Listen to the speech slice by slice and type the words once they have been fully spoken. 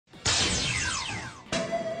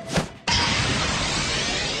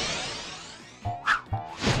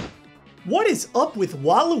What is up with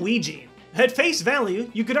Waluigi? At face value,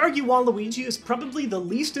 you could argue Waluigi is probably the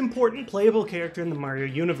least important playable character in the Mario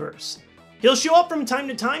universe. He'll show up from time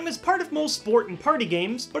to time as part of most sport and party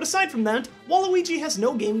games, but aside from that, Waluigi has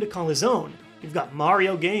no game to call his own. You've got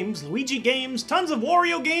Mario games, Luigi games, tons of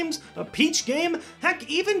Wario games, a Peach game, heck,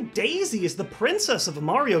 even Daisy is the princess of a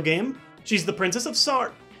Mario game. She's the princess of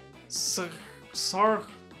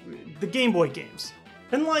the Game Boy games.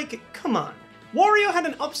 And like, come on. Wario had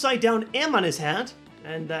an upside down M on his hat,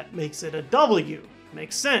 and that makes it a W.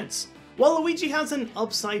 Makes sense. Waluigi has an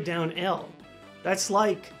upside down L. That's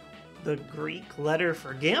like the Greek letter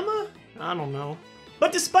for gamma? I don't know.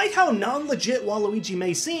 But despite how non-legit Waluigi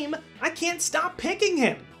may seem, I can't stop picking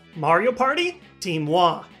him. Mario Party? Team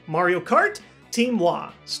Wa. Mario Kart? Team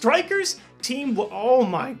Wa. Strikers? Team Wa. Oh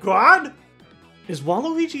my god! Is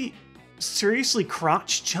Waluigi seriously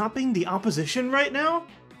crotch chopping the opposition right now?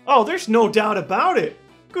 Oh, there's no doubt about it.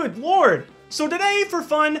 Good lord. So today, for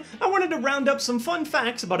fun, I wanted to round up some fun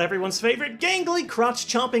facts about everyone's favorite gangly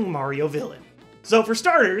crotch-chomping Mario villain. So for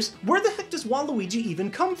starters, where the heck does Waluigi even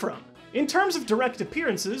come from? In terms of direct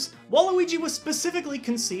appearances, Waluigi was specifically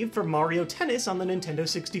conceived for Mario Tennis on the Nintendo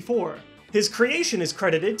 64. His creation is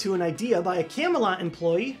credited to an idea by a Camelot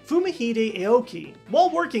employee, Fumihide Aoki, while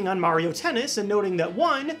working on Mario Tennis and noting that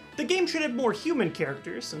 1. The game should have more human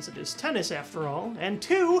characters, since it is tennis after all, and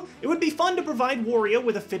 2. It would be fun to provide Wario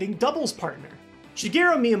with a fitting doubles partner.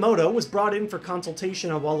 Shigeru Miyamoto was brought in for consultation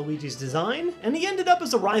on Waluigi's design, and he ended up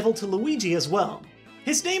as a rival to Luigi as well.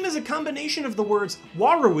 His name is a combination of the words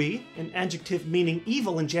Warui, an adjective meaning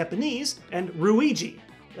evil in Japanese, and Ruigi,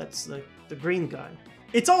 that's the green guy.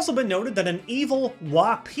 It's also been noted that an evil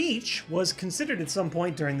Wa-Peach was considered at some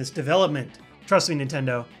point during this development. Trust me,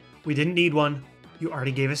 Nintendo, we didn't need one. You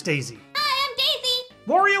already gave us Daisy. Hi, I'm Daisy!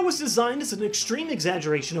 Wario was designed as an extreme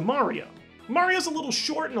exaggeration of Mario. Mario's a little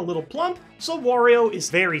short and a little plump, so Wario is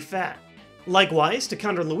very fat. Likewise, to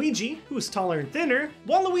counter Luigi, who is taller and thinner,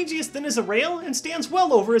 Waluigi is thin as a rail and stands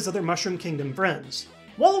well over his other Mushroom Kingdom friends.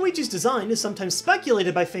 Waluigi's design is sometimes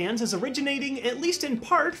speculated by fans as originating, at least in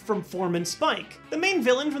part, from Foreman Spike, the main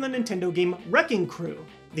villain from the Nintendo game Wrecking Crew.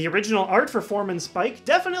 The original art for Foreman Spike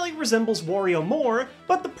definitely resembles Wario more,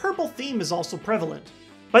 but the purple theme is also prevalent.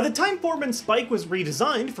 By the time Foreman Spike was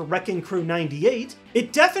redesigned for Wrecking Crew 98,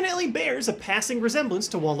 it definitely bears a passing resemblance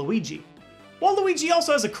to Waluigi. Waluigi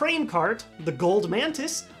also has a crane cart, the Gold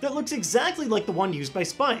Mantis, that looks exactly like the one used by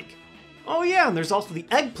Spike. Oh yeah, and there's also the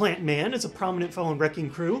Eggplant Man as a prominent foe in Wrecking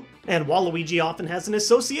Crew, and Waluigi often has an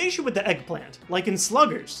association with the eggplant, like in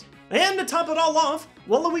Sluggers. And to top it all off,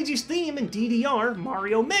 Waluigi's theme in DDR,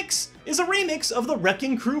 Mario Mix, is a remix of the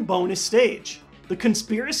Wrecking Crew bonus stage. The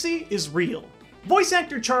conspiracy is real. Voice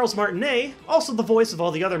actor Charles Martinet, also the voice of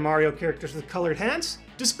all the other Mario characters with colored hats,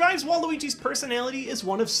 describes Waluigi's personality as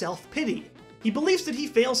one of self-pity. He believes that he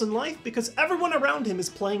fails in life because everyone around him is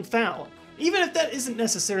playing foul, even if that isn't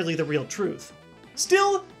necessarily the real truth.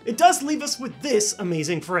 Still, it does leave us with this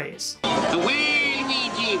amazing phrase. Well,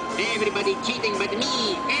 Luigi, everybody cheating but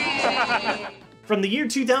me. From the year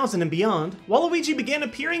 2000 and beyond, Waluigi began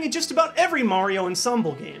appearing in just about every Mario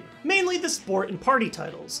Ensemble game, mainly the sport and party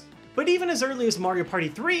titles. But even as early as Mario Party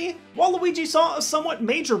 3, Waluigi saw a somewhat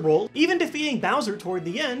major role, even defeating Bowser toward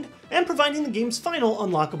the end, and providing the game's final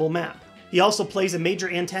unlockable map. He also plays a major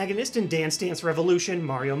antagonist in Dance Dance Revolution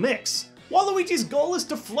Mario Mix. Waluigi's goal is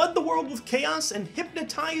to flood the world with chaos and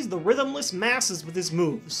hypnotize the rhythmless masses with his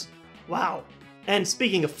moves. Wow. And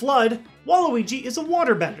speaking of flood, Waluigi is a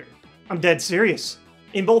waterbender. I'm dead serious.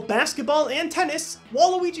 In both basketball and tennis,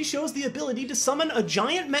 Waluigi shows the ability to summon a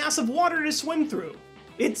giant mass of water to swim through.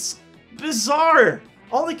 It's bizarre.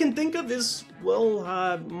 All I can think of is,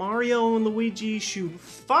 well, Mario and Luigi shoot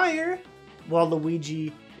fire, while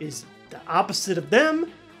Luigi is the opposite of them,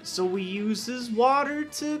 so he uses water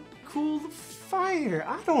to cool the fire.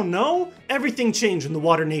 I don't know. Everything changed when the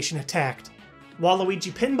Water Nation attacked.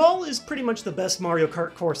 Waluigi Pinball is pretty much the best Mario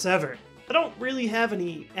Kart course ever. I don't really have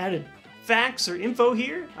any added facts or info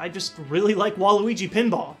here, I just really like Waluigi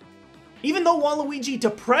Pinball. Even though Waluigi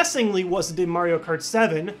depressingly wasn't in Mario Kart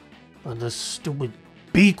 7, but the stupid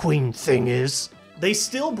Bee Queen thing is, they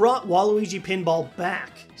still brought Waluigi Pinball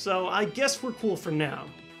back, so I guess we're cool for now.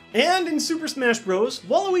 And in Super Smash Bros.,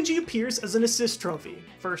 Waluigi appears as an assist trophy.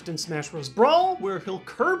 First in Smash Bros. Brawl, where he'll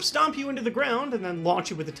curb stomp you into the ground and then launch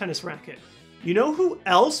you with a tennis racket. You know who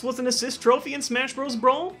else was an assist trophy in Smash Bros.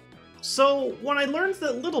 Brawl? So, when I learned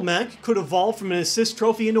that Little Mac could evolve from an assist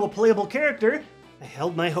trophy into a playable character, I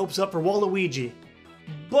held my hopes up for Waluigi.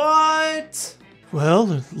 But...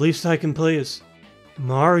 well, at least I can play as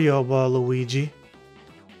Mario Waluigi.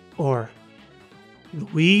 Or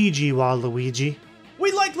Luigi Waluigi.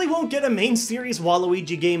 We likely likely won't get a main series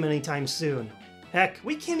Waluigi game anytime soon. Heck,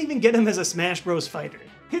 we can't even get him as a Smash Bros. Fighter.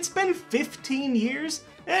 It's been 15 years,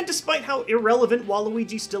 and despite how irrelevant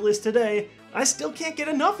Waluigi still is today, I still can't get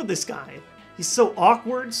enough of this guy. He's so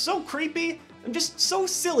awkward, so creepy, and just so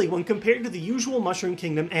silly when compared to the usual Mushroom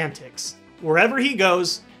Kingdom antics. Wherever he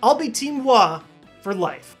goes, I'll be Team Wa for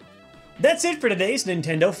life. That's it for today's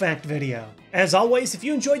Nintendo Fact video. As always, if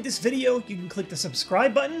you enjoyed this video, you can click the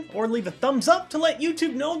subscribe button or leave a thumbs up to let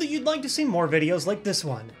YouTube know that you'd like to see more videos like this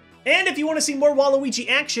one. And if you want to see more Waluigi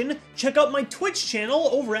action, check out my Twitch channel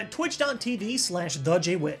over at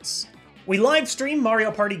twitch.tv/TheJWittz. We live stream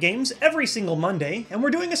Mario Party games every single Monday, and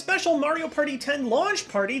we're doing a special Mario Party 10 launch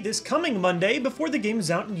party this coming Monday before the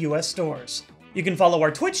game's out in US stores. You can follow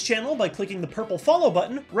our Twitch channel by clicking the purple follow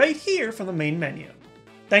button right here from the main menu.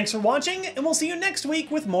 Thanks for watching, and we'll see you next week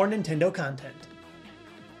with more Nintendo content.